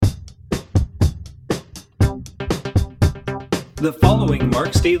The following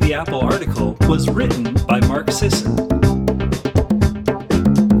Mark's Daily Apple article was written by Mark Sisson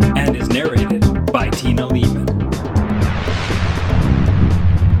and is narrated by Tina Lehman.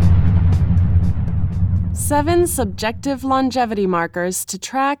 7 subjective longevity markers to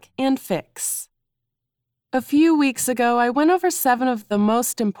track and fix. A few weeks ago, I went over 7 of the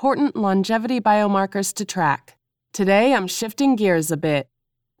most important longevity biomarkers to track. Today, I'm shifting gears a bit.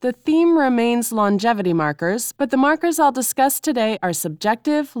 The theme remains longevity markers, but the markers I'll discuss today are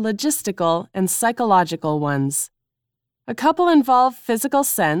subjective, logistical, and psychological ones. A couple involve physical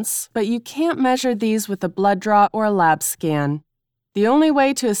sense, but you can't measure these with a blood draw or a lab scan. The only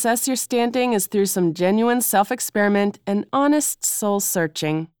way to assess your standing is through some genuine self-experiment and honest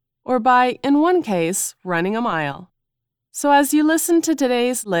soul-searching, or by, in one case, running a mile. So as you listen to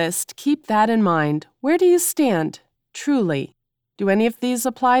today's list, keep that in mind. Where do you stand, truly? Do any of these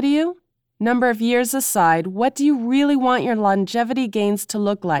apply to you? Number of years aside, what do you really want your longevity gains to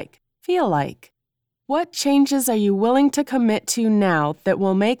look like, feel like? What changes are you willing to commit to now that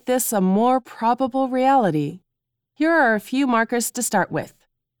will make this a more probable reality? Here are a few markers to start with.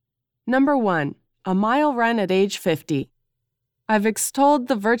 Number 1, a mile run at age 50. I've extolled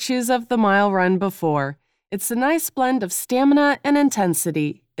the virtues of the mile run before. It's a nice blend of stamina and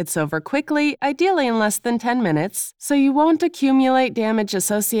intensity. It's over quickly, ideally in less than 10 minutes, so you won't accumulate damage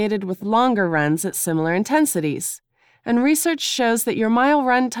associated with longer runs at similar intensities. And research shows that your mile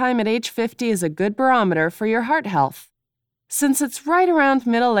run time at age 50 is a good barometer for your heart health. Since it's right around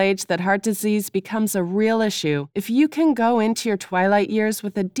middle age that heart disease becomes a real issue, if you can go into your twilight years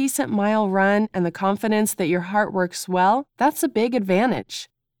with a decent mile run and the confidence that your heart works well, that's a big advantage.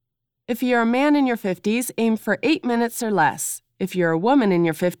 If you're a man in your 50s, aim for 8 minutes or less. If you're a woman in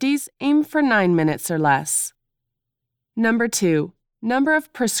your 50s, aim for 9 minutes or less. Number 2, number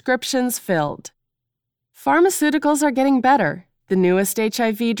of prescriptions filled. Pharmaceuticals are getting better. The newest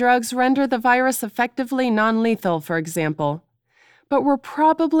HIV drugs render the virus effectively non-lethal, for example. But we're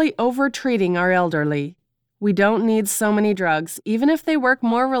probably over-treating our elderly. We don't need so many drugs, even if they work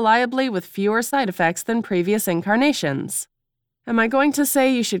more reliably with fewer side effects than previous incarnations. Am I going to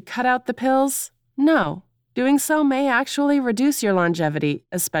say you should cut out the pills? No. Doing so may actually reduce your longevity,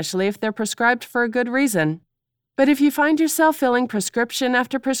 especially if they're prescribed for a good reason. But if you find yourself filling prescription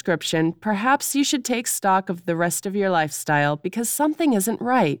after prescription, perhaps you should take stock of the rest of your lifestyle because something isn't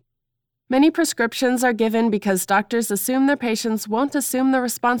right. Many prescriptions are given because doctors assume their patients won't assume the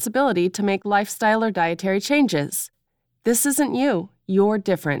responsibility to make lifestyle or dietary changes. This isn't you. You're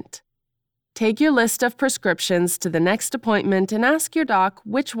different. Take your list of prescriptions to the next appointment and ask your doc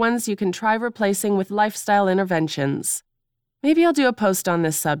which ones you can try replacing with lifestyle interventions. Maybe I'll do a post on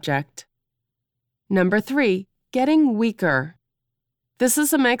this subject. Number 3, getting weaker. This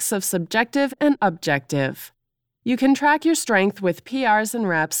is a mix of subjective and objective. You can track your strength with PRs and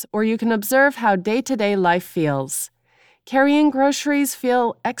reps, or you can observe how day-to-day life feels. Carrying groceries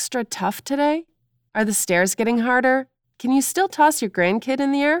feel extra tough today? Are the stairs getting harder? Can you still toss your grandkid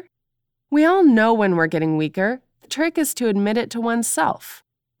in the air? We all know when we're getting weaker. The trick is to admit it to oneself.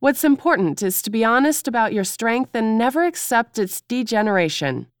 What's important is to be honest about your strength and never accept its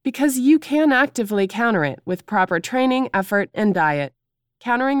degeneration, because you can actively counter it with proper training, effort, and diet.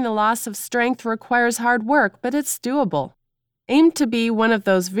 Countering the loss of strength requires hard work, but it's doable. Aim to be one of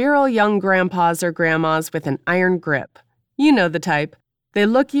those virile young grandpas or grandmas with an iron grip. You know the type. They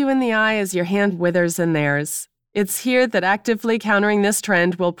look you in the eye as your hand withers in theirs. It's here that actively countering this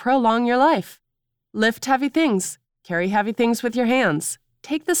trend will prolong your life. Lift heavy things. Carry heavy things with your hands.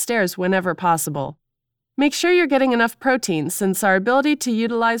 Take the stairs whenever possible. Make sure you're getting enough protein since our ability to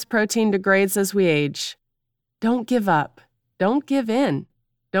utilize protein degrades as we age. Don't give up. Don't give in.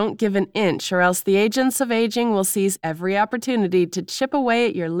 Don't give an inch or else the agents of aging will seize every opportunity to chip away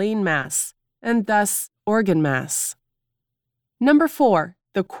at your lean mass, and thus organ mass. Number 4,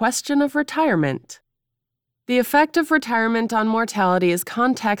 the question of retirement. The effect of retirement on mortality is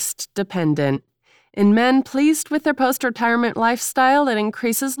context-dependent. In men pleased with their post-retirement lifestyle, it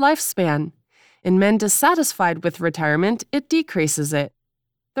increases lifespan. In men dissatisfied with retirement, it decreases it.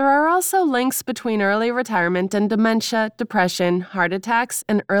 There are also links between early retirement and dementia, depression, heart attacks,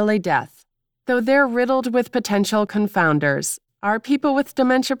 and early death. Though they're riddled with potential confounders, are people with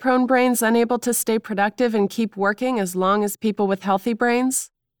dementia-prone brains unable to stay productive and keep working as long as people with healthy brains?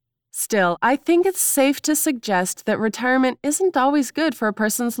 Still, I think it's safe to suggest that retirement isn't always good for a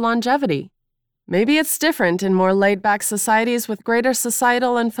person's longevity. Maybe it's different in more laid-back societies with greater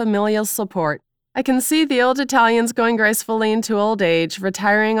societal and familial support. I can see the old Italians going gracefully into old age,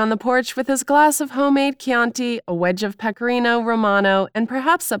 retiring on the porch with his glass of homemade Chianti, a wedge of Pecorino Romano, and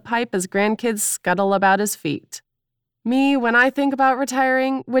perhaps a pipe as grandkids scuttle about his feet. Me, when I think about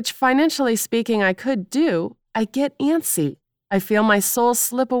retiring, which financially speaking I could do, I get antsy. I feel my soul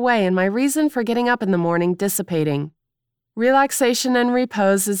slip away and my reason for getting up in the morning dissipating. Relaxation and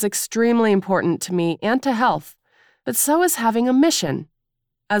repose is extremely important to me and to health, but so is having a mission.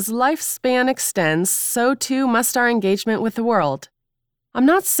 As lifespan extends, so too must our engagement with the world. I'm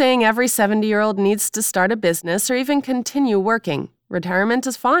not saying every 70-year-old needs to start a business or even continue working. Retirement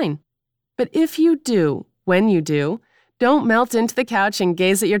is fine. But if you do, when you do, don't melt into the couch and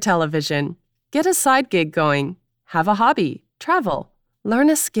gaze at your television. Get a side gig going. Have a hobby. Travel. Learn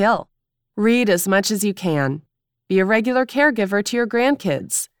a skill. Read as much as you can. Be a regular caregiver to your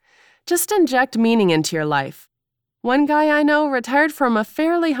grandkids. Just inject meaning into your life. One guy I know retired from a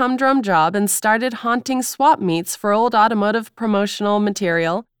fairly humdrum job and started haunting swap meets for old automotive promotional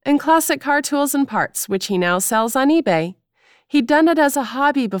material and classic car tools and parts, which he now sells on eBay. He'd done it as a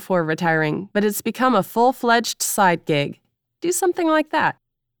hobby before retiring, but it's become a full-fledged side gig. Do something like that.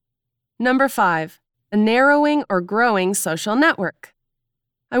 Number 5, a narrowing or growing social network.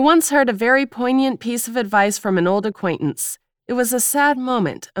 I once heard a very poignant piece of advice from an old acquaintance. It was a sad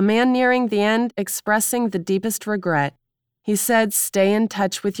moment, a man nearing the end expressing the deepest regret. He said, "Stay in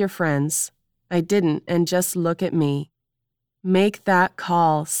touch with your friends." I didn't, and just look at me. Make that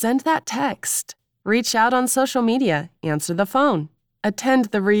call, send that text. Reach out on social media, answer the phone. Attend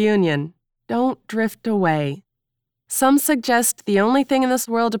the reunion. Don't drift away. Some suggest the only thing in this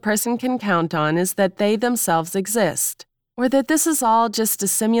world a person can count on is that they themselves exist, or that this is all just a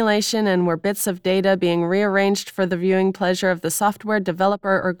simulation and we're bits of data being rearranged for the viewing pleasure of the software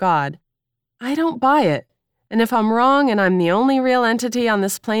developer or God. I don't buy it, and if I'm wrong and I'm the only real entity on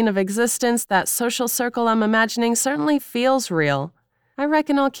this plane of existence, that social circle I'm imagining certainly feels real. I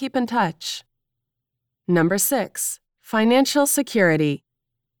reckon I'll keep in touch. Number 6, financial security.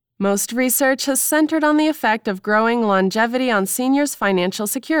 Most research has centered on the effect of growing longevity on seniors' financial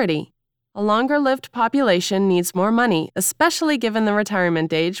security. A longer-lived population needs more money, especially given the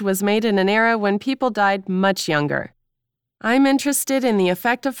retirement age was made in an era when people died much younger. I'm interested in the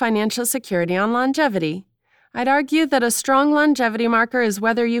effect of financial security on longevity. I'd argue that a strong longevity marker is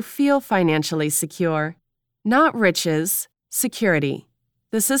whether you feel financially secure. Not riches, security.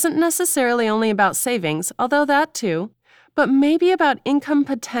 This isn't necessarily only about savings, although that too, but maybe about income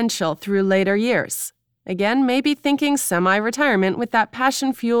potential through later years. Again, maybe thinking semi-retirement with that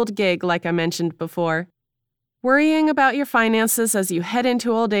passion-fueled gig like I mentioned before. Worrying about your finances as you head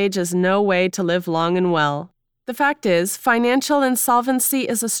into old age is no way to live long and well. The fact is, financial insolvency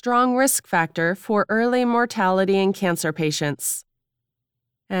is a strong risk factor for early mortality in cancer patients.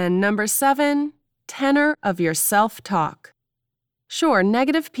 And number 7, tenor of your self-talk. Sure,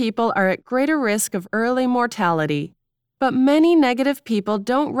 negative people are at greater risk of early mortality, but many negative people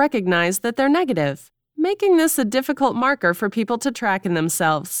don't recognize that they're negative, making this a difficult marker for people to track in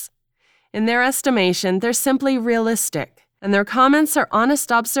themselves. In their estimation, they're simply realistic, and their comments are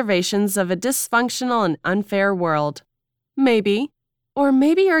honest observations of a dysfunctional and unfair world. Maybe. Or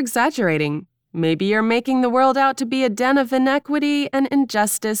maybe you're exaggerating. Maybe you're making the world out to be a den of inequity and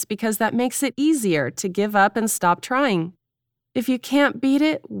injustice because that makes it easier to give up and stop trying. If you can't beat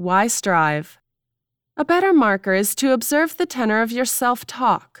it, why strive? A better marker is to observe the tenor of your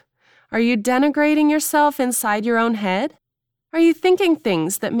self-talk. Are you denigrating yourself inside your own head? Are you thinking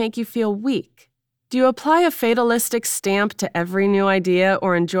things that make you feel weak? Do you apply a fatalistic stamp to every new idea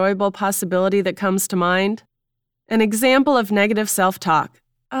or enjoyable possibility that comes to mind? An example of negative self-talk.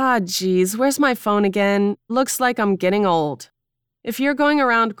 Geez, where's my phone again? Looks like I'm getting old. If you're going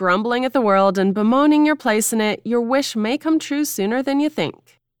around grumbling at the world and bemoaning your place in it, your wish may come true sooner than you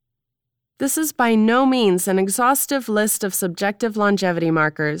think. This is by no means an exhaustive list of subjective longevity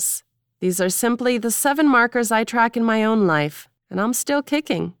markers. These are simply the 7 markers I track in my own life, and I'm still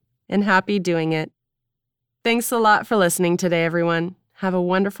kicking and happy doing it. Thanks a lot for listening today, everyone. Have a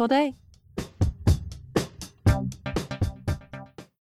wonderful day.